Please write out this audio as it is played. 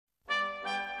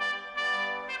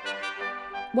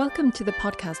Welcome to the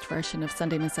podcast version of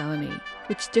Sunday Miscellany,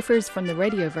 which differs from the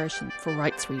radio version for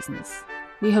rights reasons.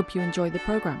 We hope you enjoy the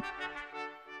programme.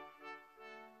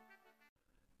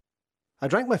 I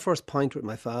drank my first pint with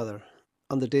my father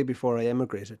on the day before I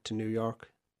emigrated to New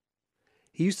York.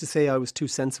 He used to say I was too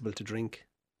sensible to drink,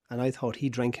 and I thought he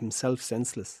drank himself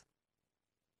senseless.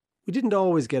 We didn't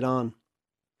always get on.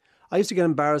 I used to get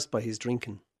embarrassed by his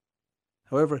drinking.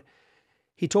 However,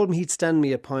 he told me he'd stand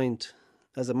me a pint,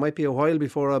 as it might be a while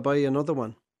before I buy another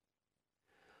one.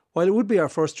 While it would be our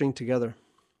first drink together,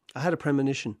 I had a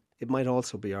premonition it might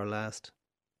also be our last.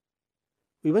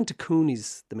 We went to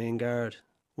Cooney's, the main guard,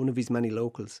 one of his many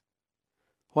locals.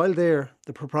 While there,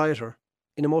 the proprietor,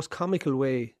 in a most comical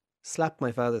way, slapped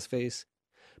my father's face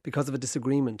because of a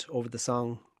disagreement over the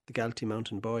song The Galtee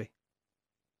Mountain Boy.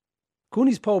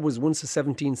 Cooney's pub was once a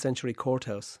 17th century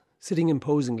courthouse, sitting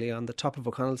imposingly on the top of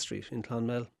O'Connell Street in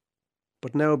Clonmel,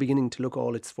 but now beginning to look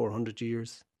all its 400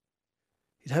 years.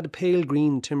 It had a pale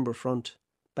green timber front,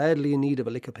 badly in need of a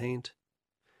lick of paint.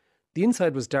 The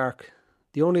inside was dark,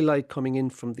 the only light coming in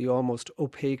from the almost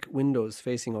opaque windows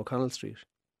facing O'Connell Street.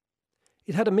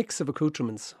 It had a mix of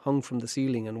accoutrements hung from the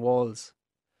ceiling and walls.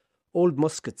 Old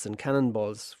muskets and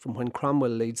cannonballs from when Cromwell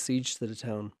laid siege to the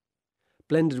town,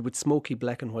 blended with smoky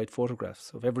black and white photographs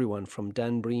of everyone from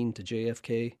Dan Breen to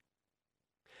JFK.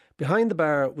 Behind the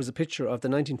bar was a picture of the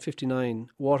 1959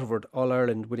 Waterford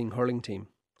All-Ireland winning hurling team,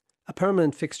 a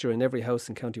permanent fixture in every house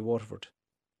in County Waterford.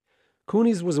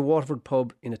 Cooney's was a Waterford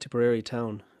pub in a Tipperary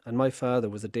town, and my father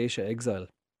was a Dacia exile.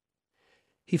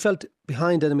 He felt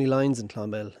behind enemy lines in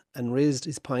Clonmel and raised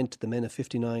his pint to the men of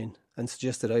 59 and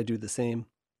suggested I do the same.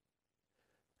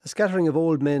 A scattering of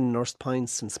old men nursed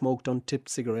pints and smoked untipped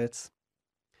cigarettes.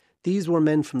 These were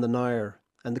men from the Nair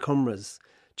and the Cumras,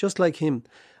 just like him,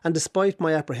 and despite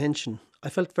my apprehension, I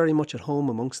felt very much at home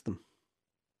amongst them.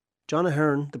 John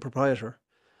Ahern, the proprietor,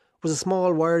 was a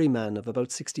small, wiry man of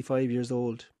about 65 years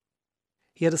old.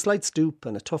 He had a slight stoop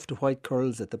and a tuft of white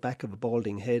curls at the back of a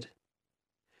balding head.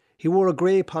 He wore a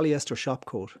grey polyester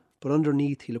shopcoat, but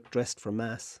underneath he looked dressed for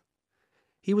mass.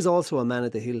 He was also a man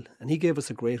of the hill, and he gave us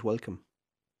a great welcome.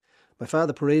 My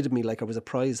father paraded me like I was a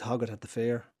prize hogget at the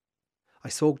fair. I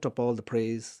soaked up all the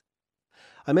praise.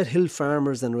 I met hill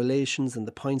farmers and relations, and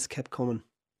the pints kept coming.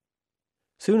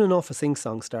 Soon enough a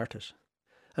sing-song started,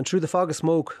 and through the fog of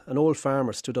smoke an old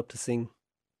farmer stood up to sing.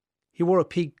 He wore a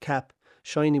peaked cap,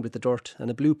 shiny with the dirt,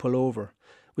 and a blue pullover,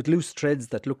 with loose threads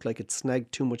that looked like it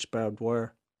snagged too much barbed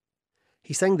wire.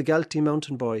 He sang The Galtee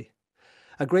Mountain Boy,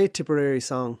 a great Tipperary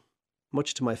song,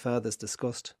 much to my father's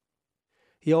disgust.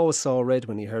 He always saw red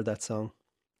when he heard that song,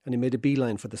 and he made a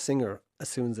beeline for the singer as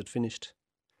soon as it finished.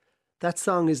 "That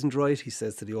song isn't right," he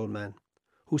says to the old man,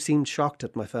 who seemed shocked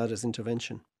at my father's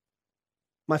intervention.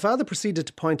 My father proceeded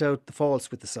to point out the faults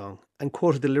with the song and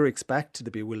quoted the lyrics back to the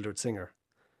bewildered singer.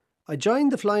 "I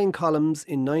joined the flying columns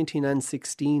in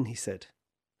 1916, he said,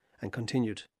 and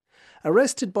continued,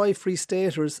 "Arrested by Free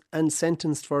Staters and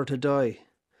sentenced for to die.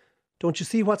 Don't you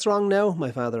see what's wrong now?"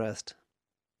 my father asked.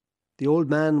 The old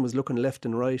man was looking left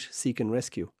and right, seeking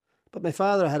rescue, but my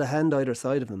father had a hand either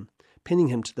side of him, pinning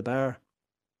him to the bar.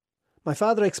 My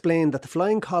father explained that the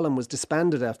Flying Column was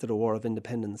disbanded after the War of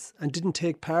Independence and didn't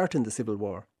take part in the Civil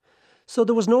War. So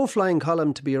there was no Flying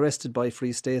Column to be arrested by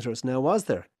Free Staters, now was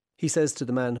there? He says to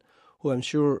the man, who I'm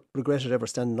sure regretted ever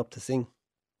standing up to sing.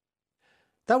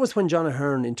 That was when John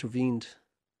Ahern intervened.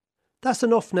 "That's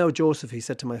enough now, Joseph," he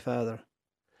said to my father,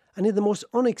 and in the most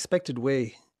unexpected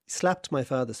way, he slapped my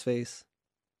father's face.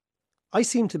 I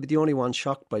seemed to be the only one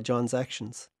shocked by John's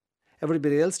actions.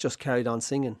 Everybody else just carried on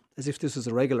singing, as if this was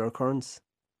a regular occurrence.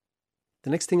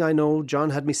 The next thing I know, John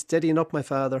had me steadying up my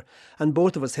father, and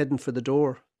both of us heading for the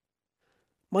door.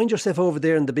 "Mind yourself over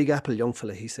there in the Big Apple, young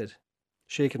fella," he said,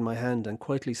 shaking my hand and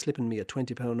quietly slipping me a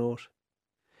 £20 note.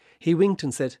 He winked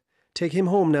and said, "Take him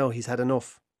home now, he's had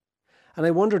enough," and I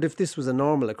wondered if this was a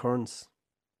normal occurrence.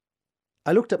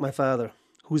 I looked at my father,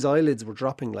 whose eyelids were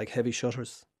dropping like heavy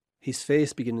shutters, his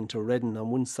face beginning to redden on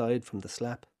one side from the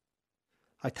slap.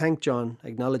 I thanked John,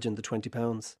 acknowledging the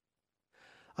 £20.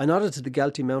 I nodded to the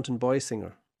Galtee Mountain Boy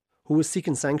singer, who was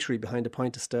seeking sanctuary behind a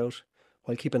pint of stout,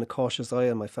 while keeping a cautious eye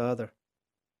on my father.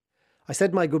 I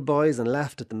said my goodbyes and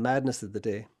laughed at the madness of the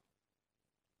day.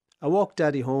 I walked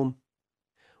Daddy home.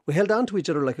 We held on to each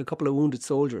other like a couple of wounded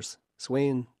soldiers,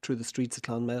 swaying through the streets of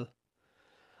Clonmel.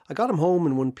 I got him home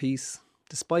in one piece,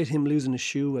 despite him losing a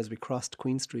shoe as we crossed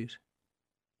Queen Street.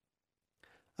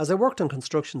 As I worked on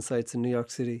construction sites in New York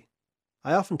City,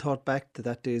 I often thought back to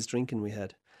that day's drinking we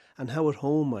had, and how at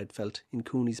home I'd felt in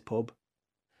Cooney's pub,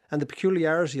 and the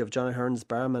peculiarity of John Ahern's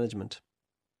bar management.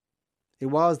 It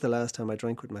was the last time I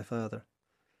drank with my father,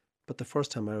 but the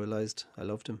first time I realised I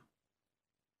loved him.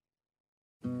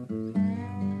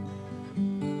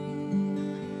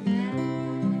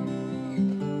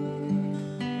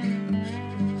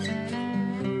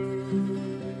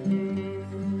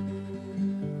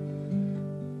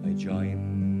 I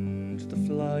joined the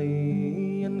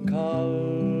flying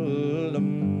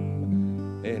column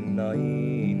in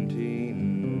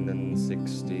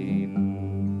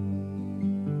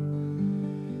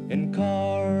 1916 in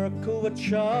Cork,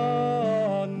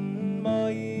 Cuachon,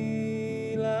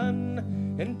 Milan,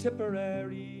 in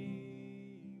Tipperary.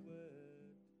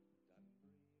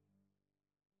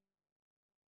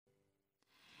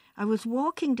 I was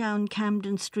walking down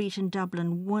Camden Street in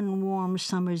Dublin one warm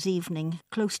summer's evening,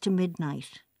 close to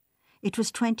midnight. It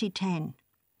was 2010.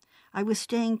 I was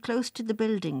staying close to the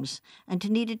buildings and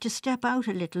needed to step out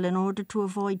a little in order to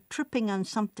avoid tripping on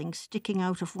something sticking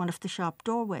out of one of the shop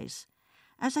doorways.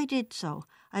 As I did so,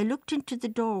 I looked into the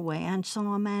doorway and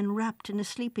saw a man wrapped in a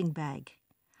sleeping bag.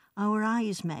 Our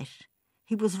eyes met.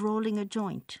 He was rolling a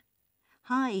joint.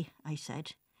 "Hi," I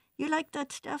said. "You like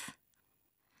that stuff?"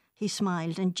 He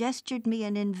smiled and gestured me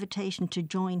an invitation to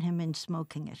join him in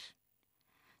smoking it.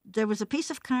 There was a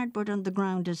piece of cardboard on the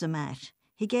ground as a mat.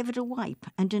 He gave it a wipe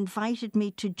and invited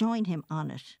me to join him on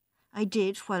it. I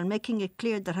did, while making it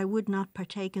clear that I would not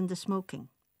partake in the smoking.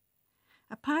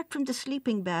 Apart from the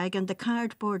sleeping bag and the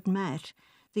cardboard mat,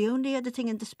 the only other thing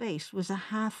in the space was a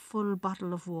half-full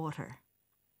bottle of water.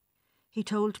 He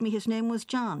told me his name was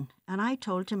John, and I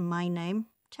told him my name,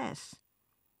 Tess.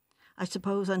 I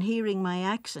suppose on hearing my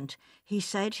accent, he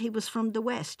said he was from the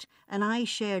West, and I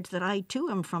shared that I too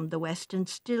am from the West and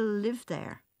still live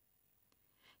there.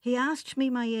 He asked me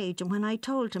my age, and when I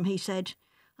told him, he said,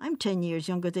 "I'm 10 years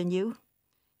younger than you.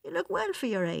 You look well for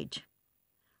your age."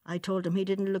 I told him he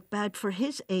didn't look bad for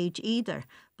his age either,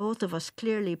 both of us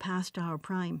clearly past our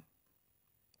prime.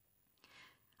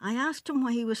 I asked him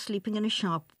why he was sleeping in a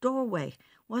shop doorway.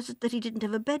 Was it that he didn't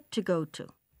have a bed to go to?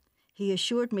 He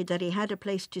assured me that he had a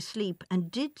place to sleep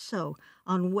and did so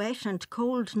on wet and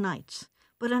cold nights,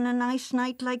 but on a nice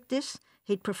night like this,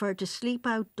 he'd prefer to sleep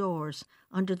outdoors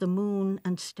under the moon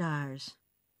and stars.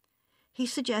 He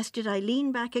suggested I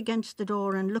lean back against the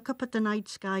door and look up at the night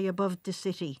sky above the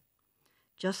city.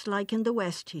 Just like in the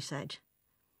West, he said.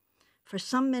 For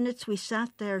some minutes we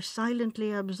sat there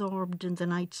silently absorbed in the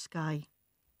night sky.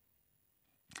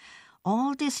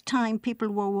 All this time people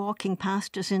were walking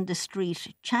past us in the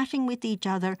street, chatting with each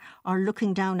other or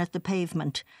looking down at the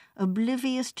pavement,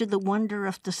 oblivious to the wonder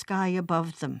of the sky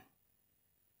above them.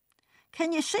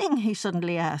 "Can you sing?" he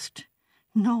suddenly asked.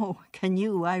 "No, can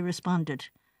you?" I responded.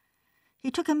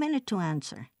 He took a minute to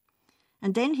answer,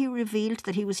 and then he revealed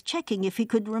that he was checking if he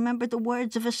could remember the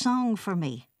words of a song for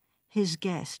me, his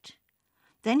guest.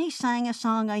 Then he sang a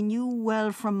song I knew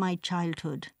well from my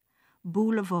childhood,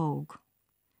 Boola Vogue.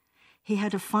 He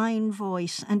had a fine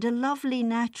voice and a lovely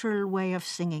natural way of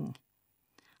singing.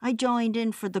 I joined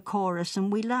in for the chorus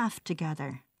and we laughed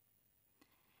together.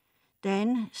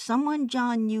 Then someone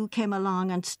John knew came along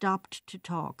and stopped to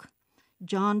talk.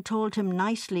 John told him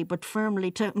nicely but firmly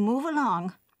to move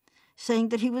along, saying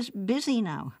that he was busy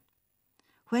now.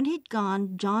 When he'd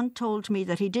gone, John told me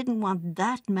that he didn't want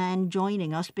that man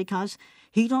joining us because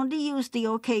he'd only used the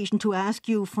occasion to ask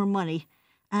you for money,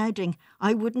 adding,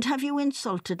 "I wouldn't have you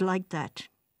insulted like that."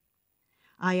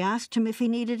 I asked him if he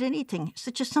needed anything,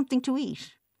 such as something to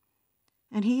eat,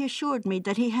 and he assured me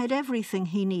that he had everything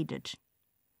he needed.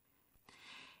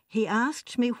 He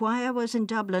asked me why I was in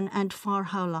Dublin and for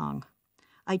how long.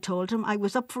 I told him I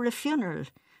was up for a funeral,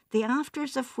 the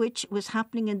afters of which was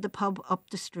happening in the pub up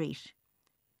the street.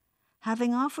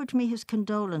 Having offered me his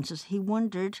condolences, he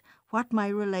wondered what my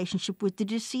relationship with the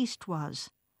deceased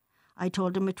was. I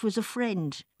told him it was a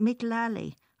friend, Mick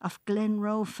Lally, of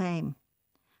Glenroe fame.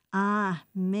 "Ah,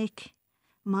 Mick.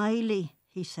 Miley,"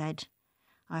 he said.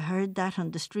 "I heard that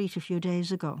on the street a few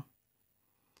days ago."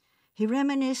 He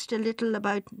reminisced a little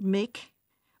about Mick,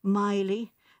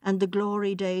 Miley, and the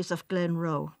glory days of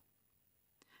Glenroe.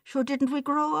 "Sure didn't we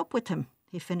grow up with him?"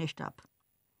 he finished up.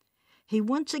 He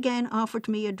once again offered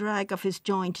me a drag of his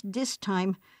joint, this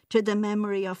time to the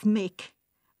memory of Mick,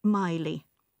 Miley.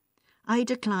 I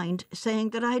declined, saying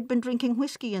that I had been drinking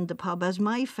whiskey in the pub as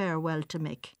my farewell to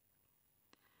Mick.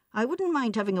 "I wouldn't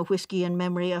mind having a whiskey in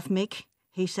memory of Mick,"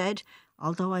 he said,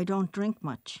 "although I don't drink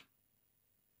much."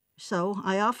 So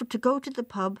I offered to go to the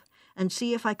pub and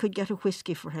see if I could get a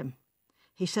whiskey for him.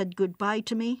 He said goodbye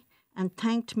to me and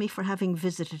thanked me for having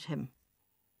visited him.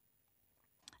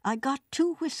 I got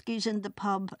 2 whiskies in the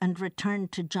pub and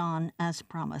returned to John as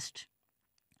promised.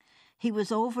 He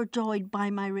was overjoyed by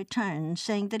my return,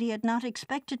 saying that he had not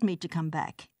expected me to come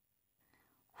back.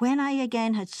 When I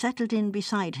again had settled in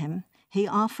beside him, he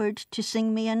offered to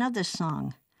sing me another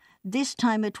song. This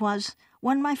time it was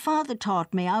one my father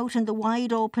taught me out in the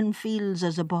wide open fields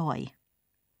as a boy.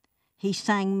 He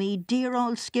sang me Dear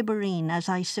Old Skibbereen as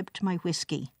I sipped my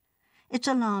whiskey. It's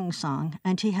a long song,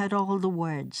 and he had all the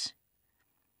words.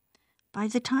 By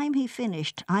the time he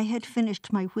finished, I had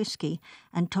finished my whiskey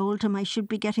and told him I should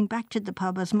be getting back to the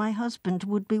pub as my husband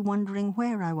would be wondering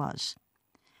where I was.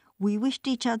 We wished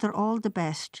each other all the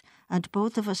best, and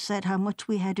both of us said how much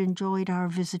we had enjoyed our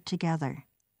visit together.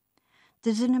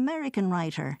 There's an American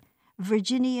writer,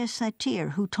 Virginia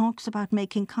Satir, who talks about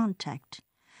making contact.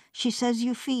 She says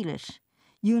you feel it.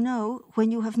 You know, when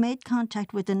you have made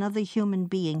contact with another human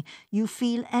being, you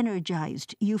feel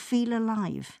energized, you feel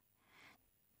alive.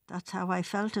 That's how I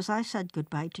felt as I said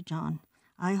goodbye to John.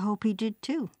 I hope he did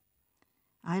too.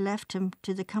 I left him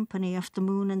to the company of the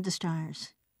moon and the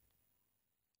stars.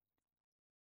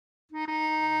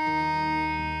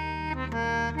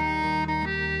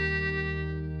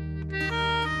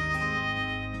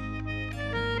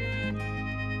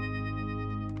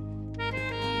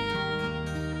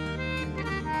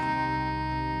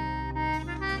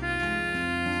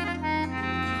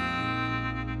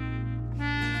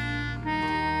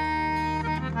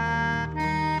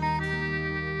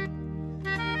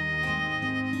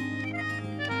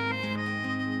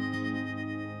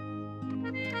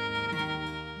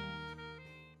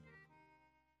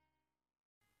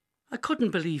 I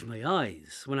couldn't believe my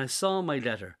eyes when I saw my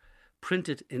letter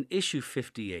printed in issue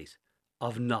 58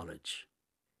 of Knowledge.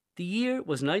 The year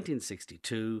was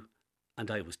 1962 and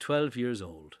I was 12 years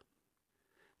old.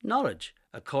 Knowledge,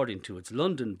 according to its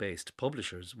London-based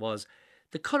publishers, was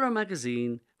the colour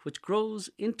magazine which grows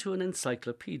into an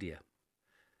encyclopedia.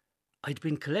 I'd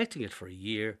been collecting it for a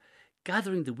year,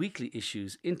 gathering the weekly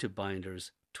issues into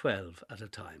binders, 12 at a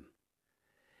time.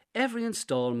 Every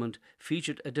instalment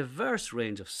featured a diverse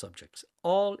range of subjects,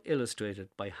 all illustrated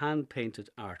by hand-painted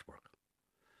artwork.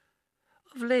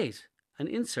 Of late, an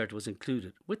insert was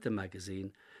included with the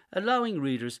magazine, allowing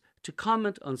readers to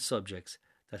comment on subjects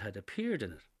that had appeared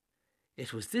in it.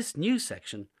 It was this new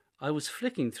section I was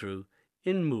flicking through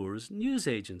in Moore's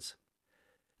Newsagents.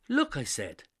 "Look," I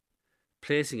said,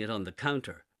 placing it on the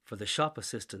counter for the shop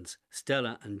assistants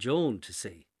Stella and Joan to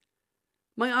see.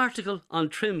 "My article on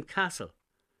Trim Castle."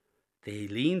 They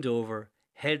leaned over,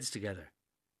 heads together.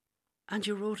 "And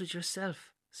you wrote it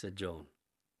yourself," said Joan.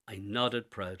 I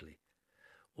nodded proudly.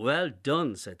 "Well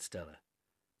done," said Stella.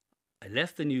 I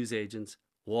left the newsagents,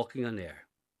 walking on air.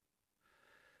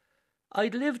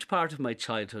 I'd lived part of my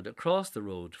childhood across the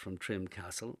road from Trim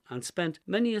Castle and spent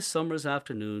many a summer's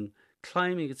afternoon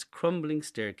climbing its crumbling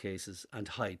staircases and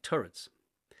high turrets.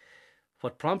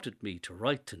 What prompted me to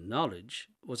write to Knowledge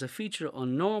was a feature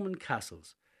on Norman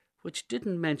castles, which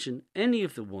didn't mention any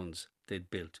of the ones they'd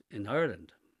built in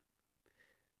Ireland.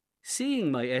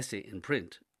 Seeing my essay in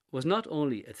print was not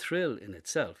only a thrill in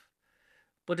itself,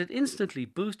 but it instantly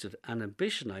boosted an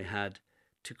ambition I had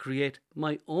to create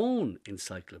my own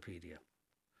encyclopedia.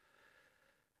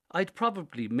 I'd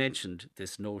probably mentioned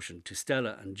this notion to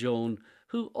Stella and Joan,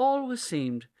 who always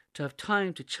seemed to have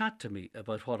time to chat to me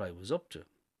about what I was up to.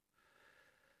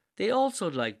 They also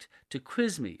liked to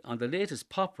quiz me on the latest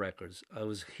pop records I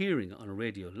was hearing on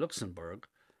Radio Luxembourg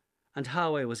and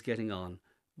how I was getting on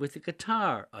with the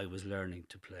guitar I was learning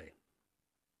to play.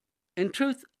 In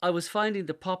truth, I was finding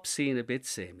the pop scene a bit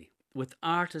samey, with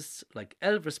artists like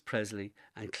Elvis Presley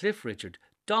and Cliff Richard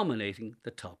dominating the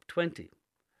top 20.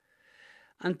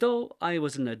 And though I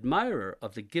was an admirer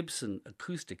of the Gibson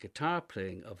acoustic guitar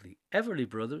playing of the Everly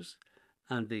Brothers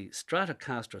and the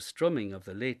Stratocaster strumming of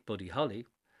the late Buddy Holly,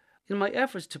 in my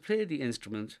efforts to play the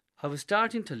instrument, I was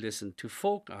starting to listen to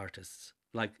folk artists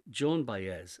like Joan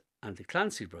Baez and the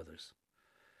Clancy Brothers.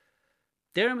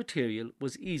 Their material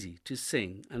was easy to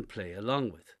sing and play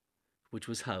along with, which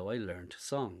was how I learned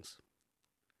songs.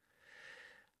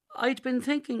 I'd been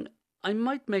thinking I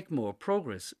might make more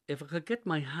progress if I could get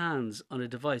my hands on a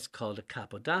device called a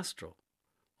capodastro,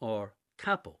 or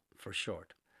capo for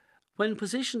short. When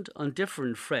positioned on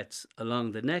different frets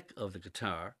along the neck of the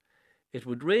guitar, it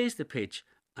would raise the pitch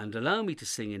and allow me to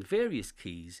sing in various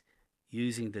keys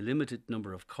using the limited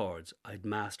number of chords I'd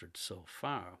mastered so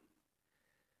far.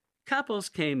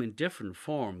 Capos came in different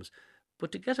forms,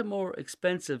 but to get a more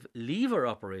expensive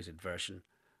lever-operated version,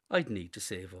 I'd need to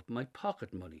save up my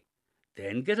pocket money,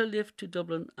 then get a lift to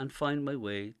Dublin and find my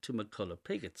way to McCullough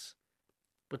Piggott's.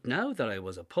 But now that I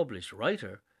was a published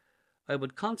writer, I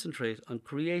would concentrate on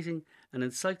creating an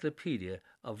encyclopedia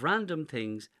of random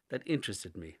things that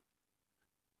interested me.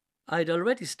 I'd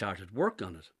already started work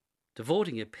on it,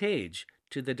 devoting a page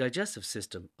to the digestive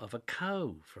system of a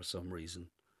cow for some reason,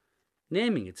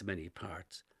 naming its many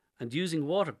parts and using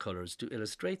watercolours to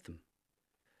illustrate them.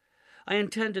 I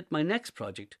intended my next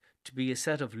project to be a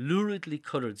set of luridly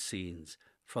coloured scenes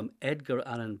from Edgar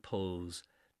Allan Poe's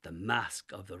The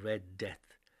Masque of the Red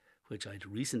Death, which I'd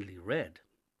recently read.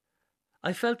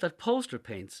 I felt that poster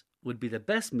paints would be the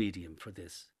best medium for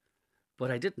this,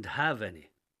 but I didn't have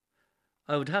any.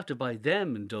 I would have to buy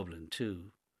them in Dublin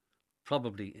too,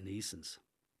 probably in Eason's.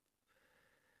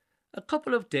 A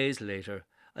couple of days later,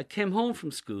 I came home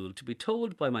from school to be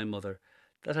told by my mother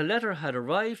that a letter had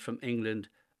arrived from England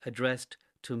addressed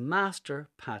to Master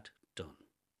Pat Dunn.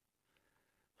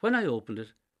 When I opened it,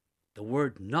 the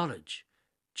word knowledge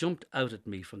jumped out at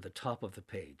me from the top of the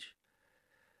page.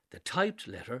 The typed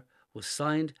letter was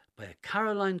signed by a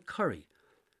Caroline Curry,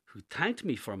 who thanked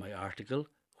me for my article,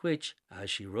 which, as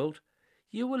she wrote,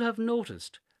 you will have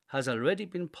noticed has already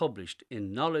been published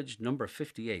in Knowledge number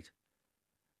 58.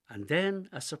 And then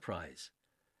a surprise.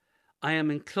 I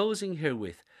am enclosing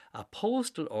herewith a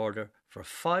postal order for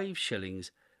 5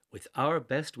 shillings with our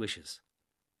best wishes.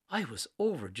 I was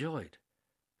overjoyed.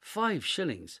 5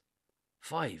 shillings,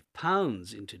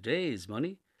 £5 in today's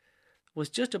money, was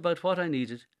just about what I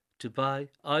needed to buy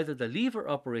either the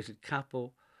lever-operated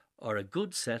capo or a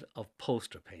good set of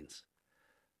poster paints.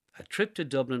 A trip to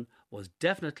Dublin was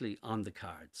definitely on the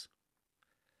cards.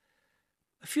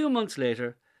 A few months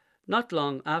later, not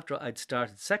long after I'd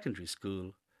started secondary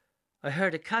school, I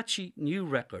heard a catchy new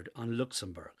record on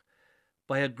Luxembourg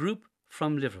by a group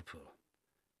from Liverpool.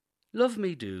 Love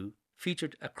Me Do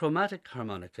featured a chromatic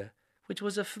harmonica, which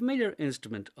was a familiar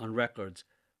instrument on records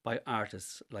by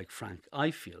artists like Frank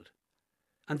Ifield,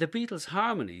 and the Beatles'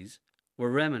 harmonies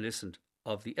were reminiscent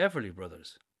of the Everly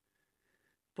Brothers.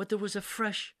 But there was a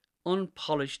fresh,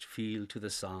 unpolished feel to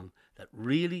the song that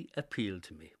really appealed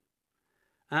to me.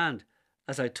 And,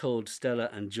 as I told Stella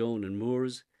and Joan in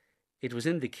Moores, it was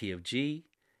in the key of G,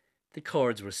 the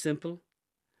chords were simple,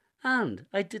 and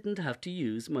I didn't have to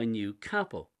use my new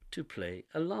capo to play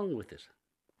along with it.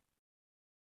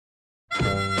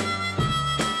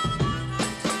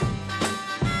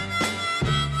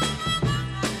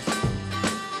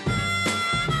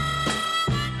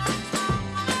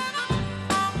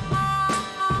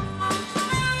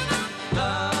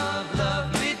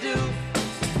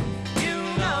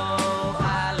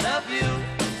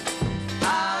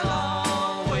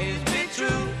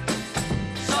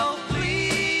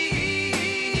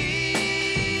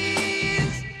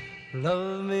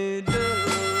 Love me do.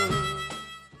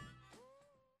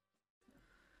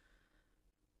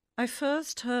 I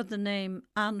first heard the name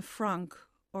Anne Frank,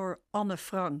 or Anne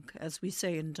Frank, as we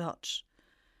say in Dutch,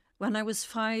 when I was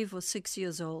 5 or 6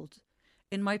 years old,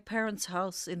 in my parents'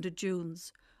 house in the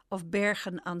dunes of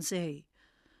Bergen aan Zee,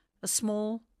 a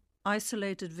small,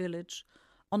 isolated village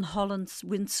on Holland's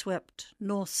windswept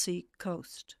North Sea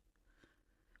coast.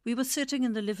 We were sitting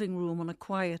in the living room on a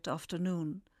quiet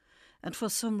afternoon, and for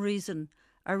some reason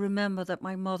I remember that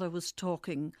my mother was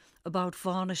talking about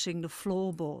varnishing the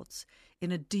floorboards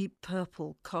in a deep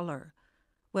purple colour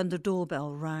when the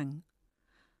doorbell rang.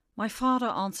 My father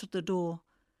answered the door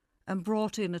and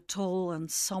brought in a tall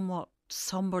and somewhat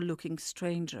sombre-looking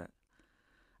stranger.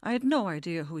 I had no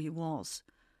idea who he was,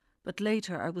 but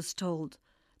later I was told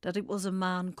that it was a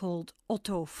man called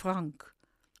Otto Frank,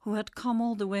 who had come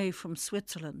all the way from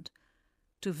Switzerland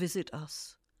to visit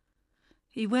us.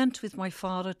 He went with my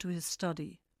father to his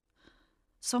study.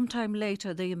 Some time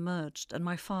later they emerged and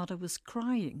my father was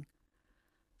crying.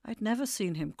 I'd never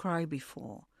seen him cry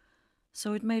before,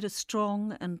 so it made a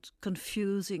strong and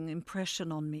confusing impression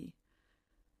on me.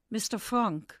 Mr.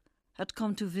 Frank had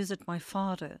come to visit my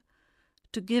father,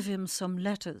 to give him some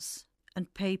letters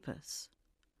and papers.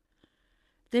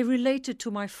 They related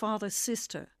to my father's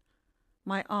sister,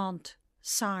 my aunt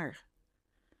Saar.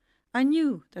 I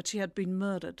knew that she had been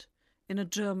murdered in a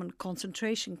German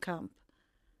concentration camp,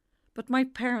 but my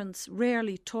parents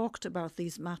rarely talked about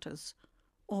these matters,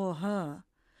 or her,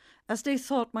 as they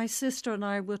thought my sister and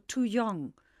I were too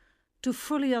young to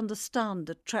fully understand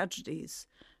the tragedies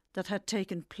that had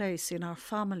taken place in our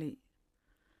family.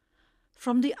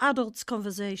 From the adults'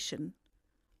 conversation,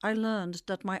 I learned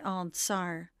that my aunt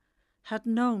Saar had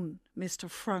known Mr.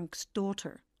 Frank's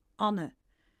daughter, Anne,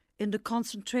 in the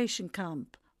concentration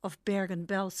camp of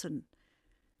Bergen-Belsen,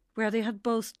 where they had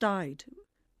both died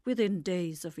within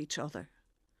days of each other.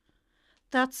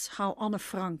 That's how Anne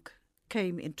Frank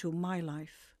came into my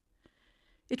life.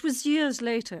 It was years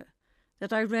later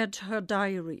that I read her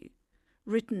diary,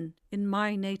 written in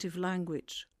my native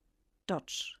language,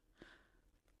 Dutch.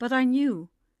 But I knew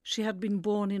she had been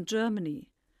born in Germany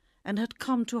and had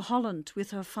come to Holland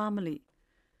with her family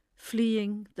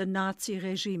fleeing the Nazi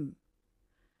regime.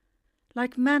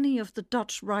 Like many of the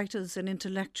Dutch writers and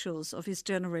intellectuals of his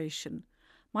generation,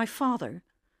 my father,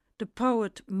 the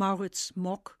poet Maurits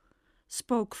Mock,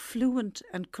 spoke fluent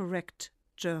and correct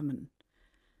German.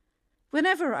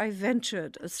 Whenever I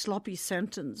ventured a sloppy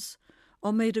sentence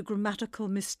or made a grammatical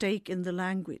mistake in the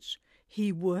language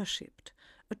he worshipped,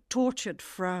 a tortured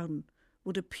frown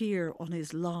would appear on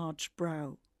his large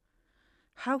brow.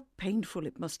 How painful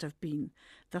it must have been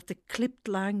that the clipped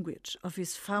language of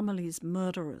his family's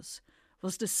murderers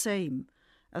was the same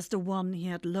as the one he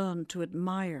had learned to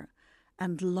admire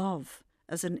and love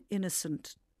as an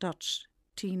innocent Dutch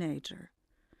teenager.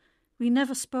 We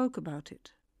never spoke about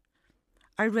it.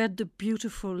 I read the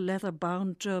beautiful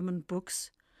leather-bound German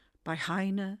books by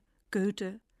Heine,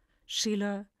 Goethe,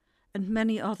 Schiller, and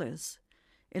many others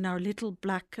in our little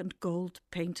black and gold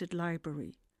painted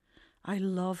library. I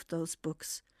loved those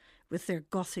books with their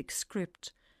Gothic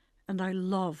script, and I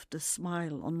loved the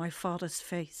smile on my father's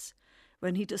face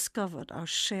when he discovered our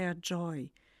shared joy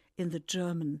in the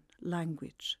German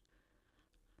language.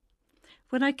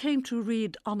 When I came to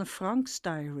read Anne Frank's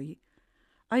diary,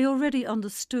 I already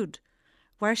understood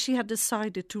why she had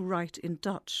decided to write in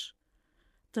Dutch,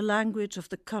 the language of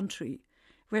the country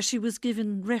where she was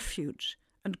given refuge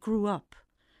and grew up,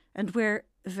 and where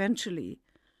eventually,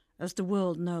 as the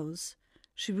world knows,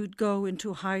 she would go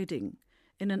into hiding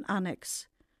in an annex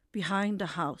behind a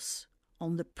house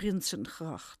on the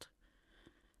Prinsengracht.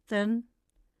 Then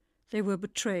they were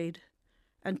betrayed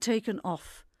and taken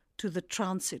off to the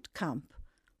transit camp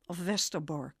of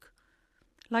Westerbork,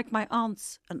 like my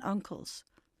aunts and uncles,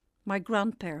 my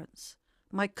grandparents,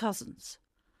 my cousins,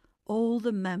 all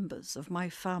the members of my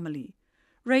family,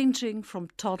 ranging from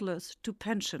toddlers to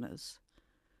pensioners.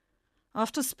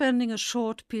 After spending a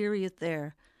short period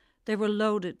there, they were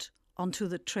loaded onto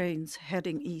the trains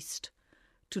heading east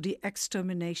to the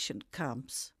extermination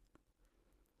camps.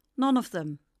 None of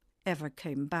them ever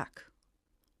came back.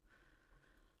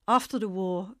 After the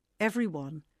war,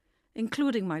 everyone,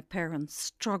 including my parents,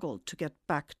 struggled to get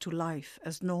back to life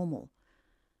as normal,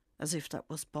 as if that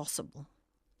was possible.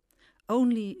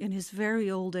 Only in his very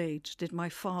old age did my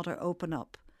father open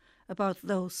up about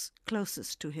those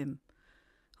closest to him,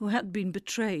 who had been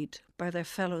betrayed by their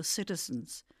fellow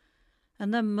citizens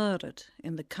and then murdered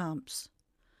in the camps,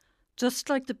 just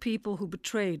like the people who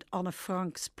betrayed Anne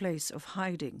Frank's place of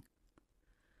hiding.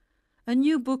 A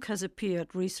new book has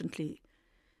appeared recently,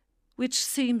 which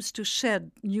seems to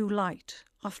shed new light,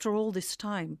 after all this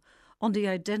time, on the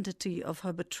identity of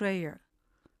her betrayer.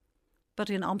 But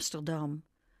in Amsterdam,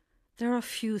 there are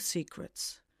few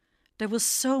secrets. There was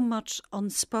so much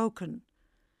unspoken,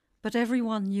 but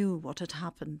everyone knew what had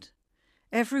happened.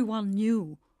 Everyone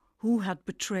knew who had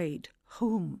betrayed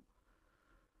whom.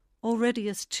 Already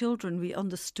as children we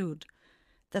understood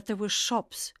that there were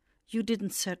shops you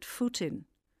didn't set foot in,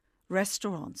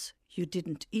 restaurants you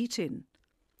didn't eat in,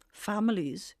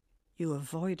 families you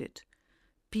avoided,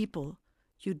 people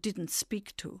you didn't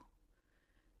speak to.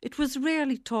 It was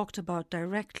rarely talked about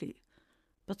directly,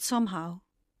 but somehow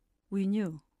we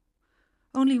knew.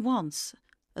 Only once,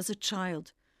 as a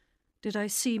child, did I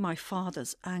see my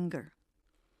father's anger.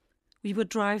 We were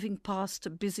driving past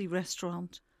a busy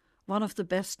restaurant, one of the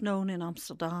best known in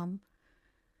Amsterdam,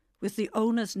 with the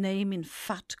owner's name in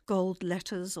fat gold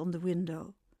letters on the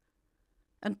window.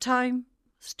 And time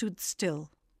stood still.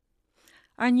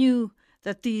 I knew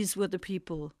that these were the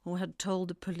people who had told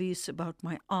the police about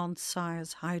my Aunt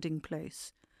Sire's hiding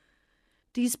place.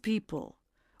 These people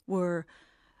were,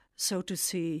 so to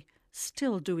say,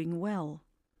 still doing well.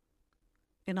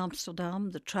 In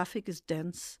Amsterdam, the traffic is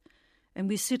dense, and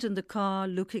we sit in the car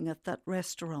looking at that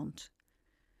restaurant.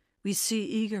 We see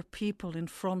eager people in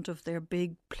front of their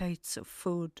big plates of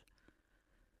food.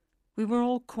 We were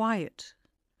all quiet,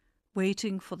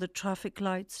 waiting for the traffic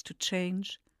lights to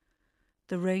change,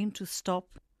 the rain to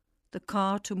stop, the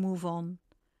car to move on,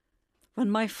 when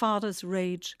my father's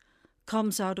rage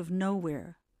comes out of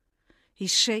nowhere. He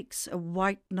shakes a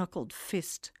white-knuckled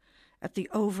fist at the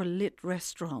overlit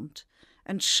restaurant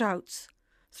and shouts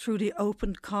through the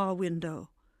opened car window,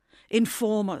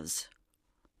 "Informers!"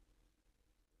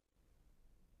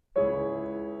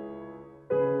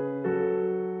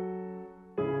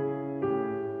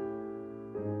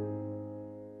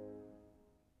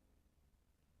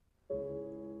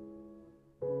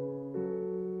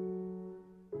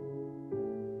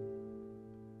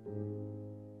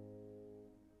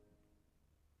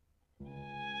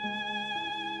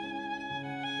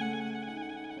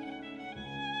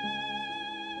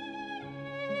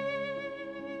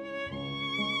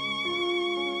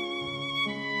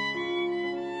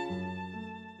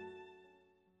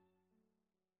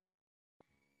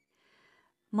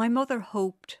 My mother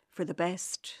hoped for the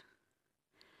best.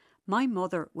 My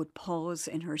mother would pause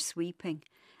in her sweeping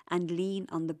and lean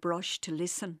on the brush to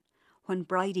listen when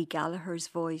Bridie Gallagher's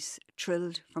voice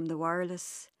trilled from the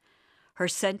wireless, her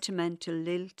sentimental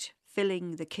lilt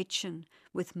filling the kitchen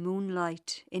with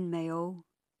moonlight in Mayo.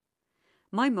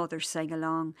 My mother sang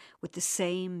along with the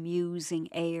same musing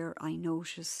air I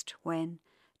noticed when,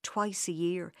 twice a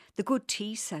year, the good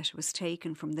tea set was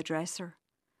taken from the dresser.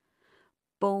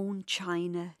 Bone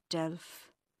china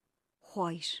delf,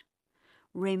 white,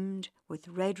 rimmed with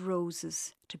red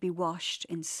roses to be washed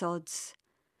in suds.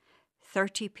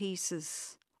 30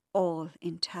 pieces, all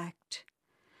intact.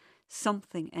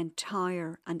 Something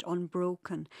entire and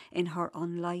unbroken in her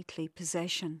unlikely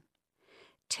possession.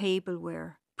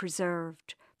 Tableware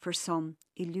preserved for some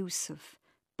elusive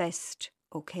best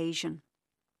occasion.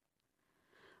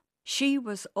 She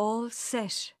was all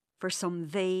set for some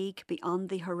vague beyond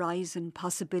the horizon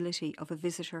possibility of a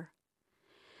visitor.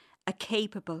 A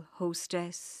capable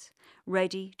hostess,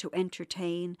 ready to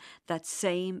entertain that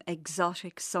same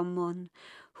exotic someone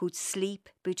who'd sleep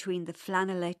between the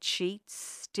flannelette sheets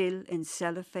still in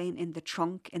cellophane in the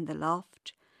trunk in the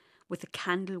loft, with a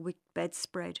candlewick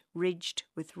bedspread ridged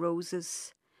with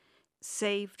roses,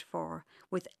 saved for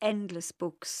with endless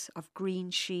books of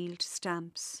Green Shield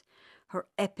stamps, her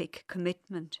epic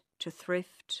commitment to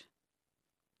thrift.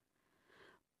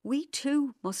 We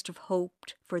too must have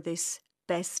hoped for this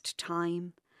best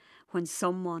time when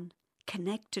someone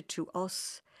connected to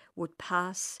us would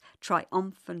pass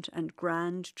triumphant and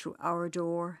grand through our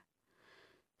door.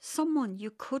 Someone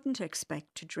you couldn't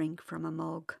expect to drink from a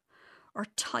mug or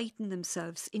tighten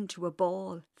themselves into a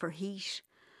ball for heat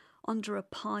under a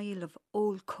pile of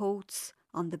old coats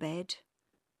on the bed.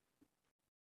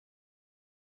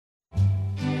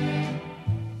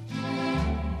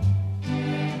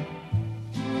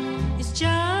 It's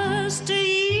just a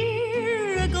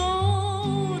year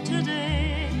ago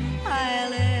today I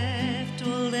left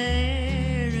old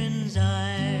Erin's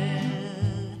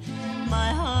Isle.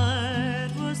 My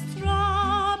heart was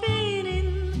throbbing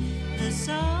in the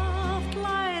soft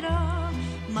light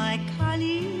of my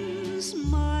Colleen's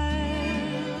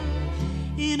smile.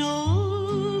 In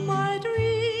all my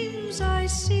dreams I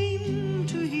seem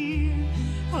to hear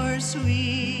her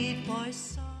sweet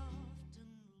voice.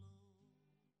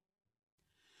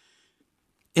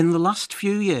 In the last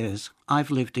few years, I've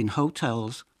lived in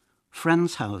hotels,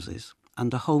 friends' houses,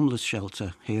 and a homeless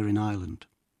shelter here in Ireland.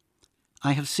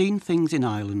 I have seen things in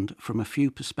Ireland from a few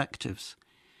perspectives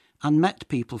and met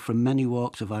people from many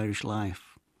walks of Irish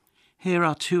life. Here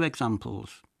are 2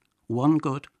 examples, one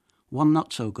good, one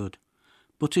not so good,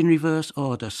 but in reverse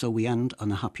order so we end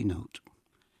on a happy note.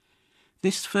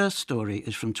 This first story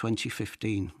is from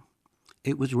 2015.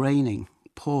 It was raining,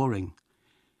 pouring.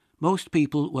 Most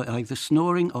people were either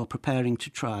snoring or preparing to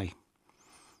try.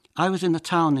 I was in a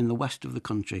town in the west of the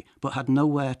country, but had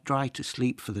nowhere dry to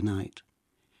sleep for the night.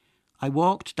 I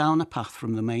walked down a path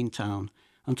from the main town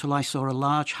until I saw a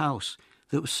large house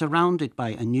that was surrounded by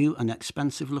a new and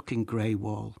expensive-looking grey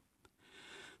wall.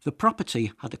 The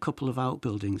property had a couple of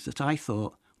outbuildings that I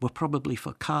thought were probably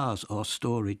for cars or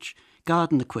storage,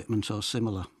 garden equipment or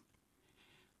similar.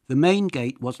 The main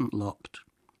gate wasn't locked,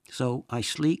 so I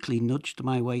sleekly nudged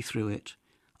my way through it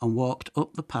and walked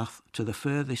up the path to the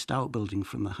furthest outbuilding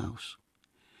from the house.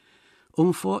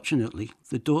 Unfortunately,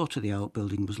 the door to the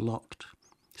outbuilding was locked,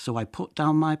 so I put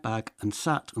down my bag and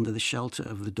sat under the shelter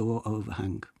of the door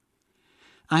overhang.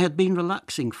 I had been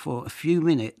relaxing for a few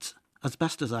minutes, as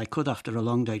best as I could after a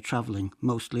long day travelling,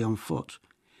 mostly on foot,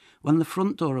 when the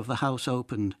front door of the house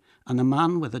opened and a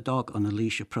man with a dog on a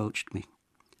leash approached me.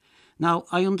 Now,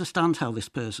 I understand how this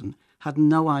person had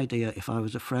no idea if I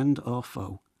was a friend or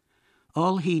foe.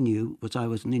 All he knew was I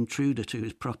was an intruder to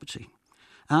his property.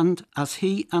 And as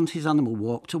he and his animal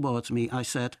walked towards me, I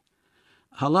said,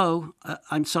 "Hello,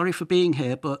 I'm sorry for being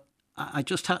here, but I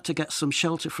just had to get some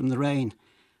shelter from the rain.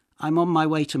 I'm on my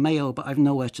way to Mayo, but I've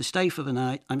nowhere to stay for the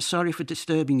night. I'm sorry for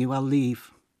disturbing you, I'll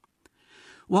leave."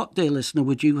 What, dear listener,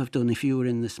 would you have done if you were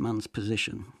in this man's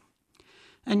position?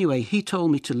 Anyway, he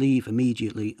told me to leave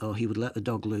immediately or he would let the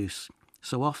dog loose.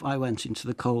 So off I went into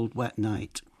the cold, wet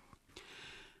night.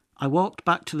 I walked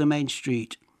back to the main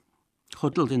street,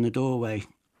 huddled in the doorway,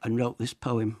 and wrote this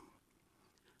poem.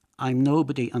 I'm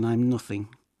nobody and I'm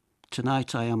nothing.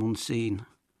 Tonight I am unseen.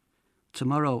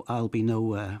 Tomorrow I'll be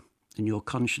nowhere, and your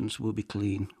conscience will be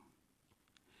clean.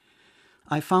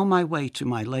 I found my way to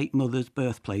my late mother's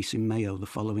birthplace in Mayo the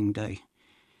following day.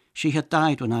 She had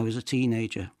died when I was a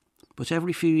teenager, but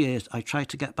every few years I tried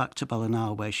to get back to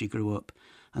Ballina where she grew up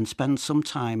and spend some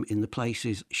time in the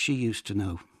places she used to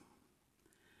know.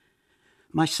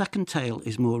 My second tale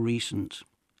is more recent.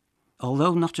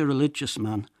 Although not a religious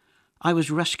man, I was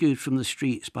rescued from the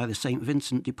streets by the St.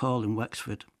 Vincent de Paul in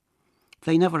Wexford.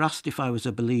 They never asked if I was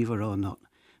a believer or not,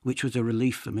 which was a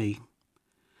relief for me.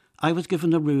 I was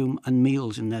given a room and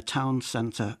meals in their town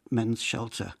centre men's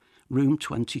shelter, room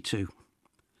 22.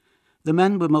 The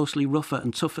men were mostly rougher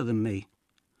and tougher than me.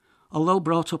 Although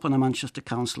brought up on a Manchester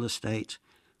council estate,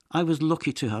 I was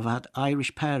lucky to have had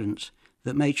Irish parents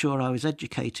that made sure I was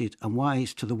educated and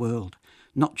wise to the world,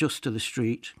 not just to the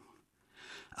street.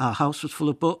 Our house was full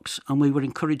of books and we were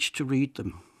encouraged to read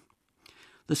them.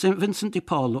 The St. Vincent de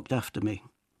Paul looked after me,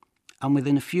 and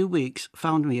within a few weeks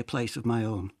found me a place of my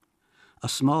own, a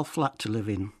small flat to live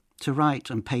in, to write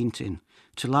and paint in,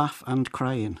 to laugh and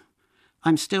cry in.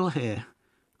 I'm still here,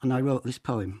 and I wrote this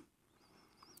poem.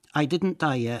 I didn't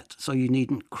die yet, so you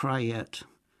needn't cry yet.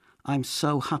 I'm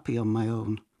so happy on my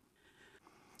own.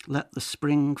 Let the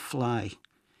spring fly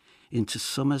into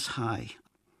summer's high.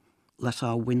 Let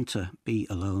our winter be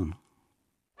alone.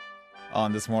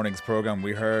 On this morning's programme,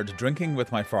 we heard Drinking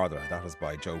with My Father. That was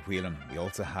by Joe Whelan. We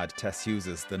also had Tess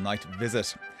Hughes' The Night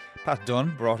Visit. Pat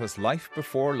Dunn brought us Life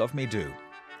Before Love Me Do.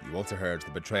 You also heard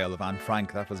The Betrayal of Anne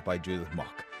Frank. That was by Judith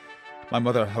Mock. My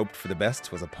Mother Hoped for the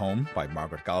Best was a poem by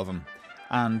Margaret Galvin.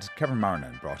 And Kevin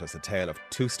Marinan brought us a tale of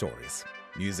two stories.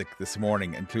 Music this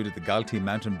morning included The Galtee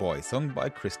Mountain Boy, sung by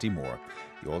Christy Moore.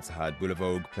 You also had Boule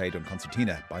Vogue played on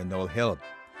concertina by Noel Hill.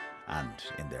 And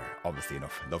in there, obviously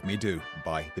enough, Love Me Do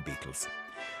by the Beatles.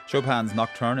 Chopin's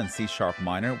Nocturne in C-sharp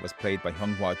minor was played by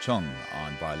Hyung Hwa Chung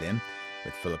on violin,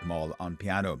 with Philip Maul on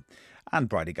piano. And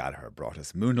Bridie Gallagher brought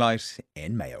us Moonlight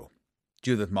in Mayo.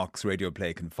 Judith Mock's radio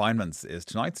play Confinements is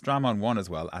tonight's drama on 1 as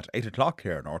well at 8 o'clock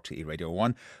here on RTE Radio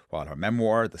 1, while her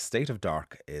memoir The State of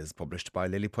Dark is published by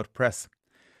Lilliput Press.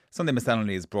 Sunday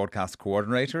Miscellany's broadcast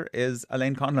coordinator is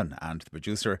Elaine Conlon and the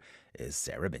producer is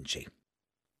Sarah Binchy.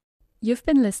 You've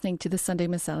been listening to the Sunday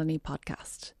Miscellany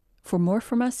podcast. For more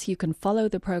from us, you can follow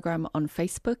the programme on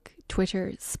Facebook,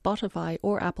 Twitter, Spotify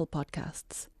or Apple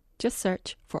Podcasts. Just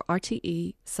search for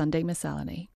RTE Sunday Miscellany.